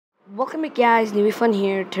Welcome back guys, Newbie Fun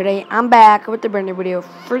here. Today I'm back with a brand new video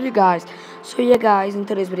for you guys. So yeah guys, in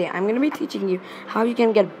today's video I'm going to be teaching you how you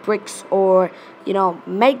can get bricks or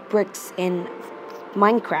make bricks in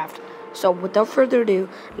Minecraft. So without further ado,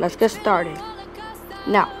 let's get started.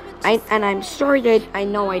 Now, I'm sorry that I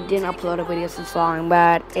know I didn't upload a video since long,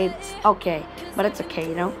 but it's okay.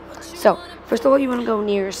 So first of all, you want to go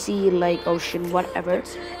near sea, lake, ocean, whatever,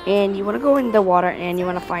 and you want to go in the water and you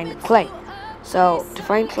want to find clay. So to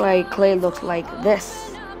find clay looks like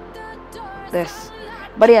this.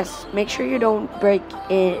 But yes, make sure you don't break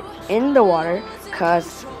it in the water,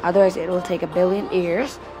 because otherwise it will take a billion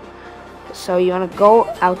years. So you want to go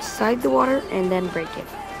outside the water and then break it.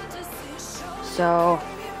 So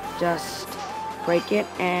just break it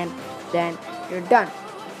and then you're done.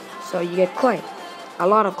 So you get clay, a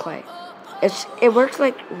lot of clay. It works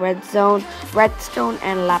like redstone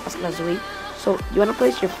and lapis lazuli. So you want to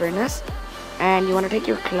place your furnace, and you want to take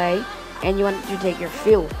your clay, and you want to take your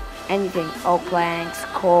fuel, anything, oak planks,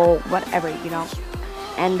 coal, whatever,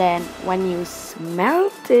 and then when you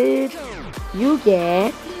smelt it, you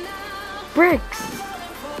get bricks.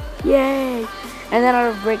 Yay! And then out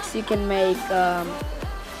of bricks you can make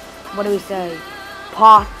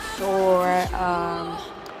pots, or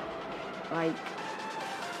like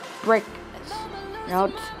brick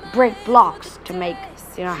blocks to make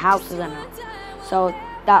houses and all. So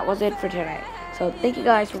that was it for today. So thank you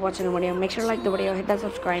guys for watching the video. Make sure to like the video, hit that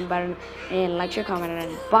subscribe button, and like, share, comment,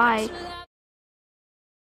 and bye.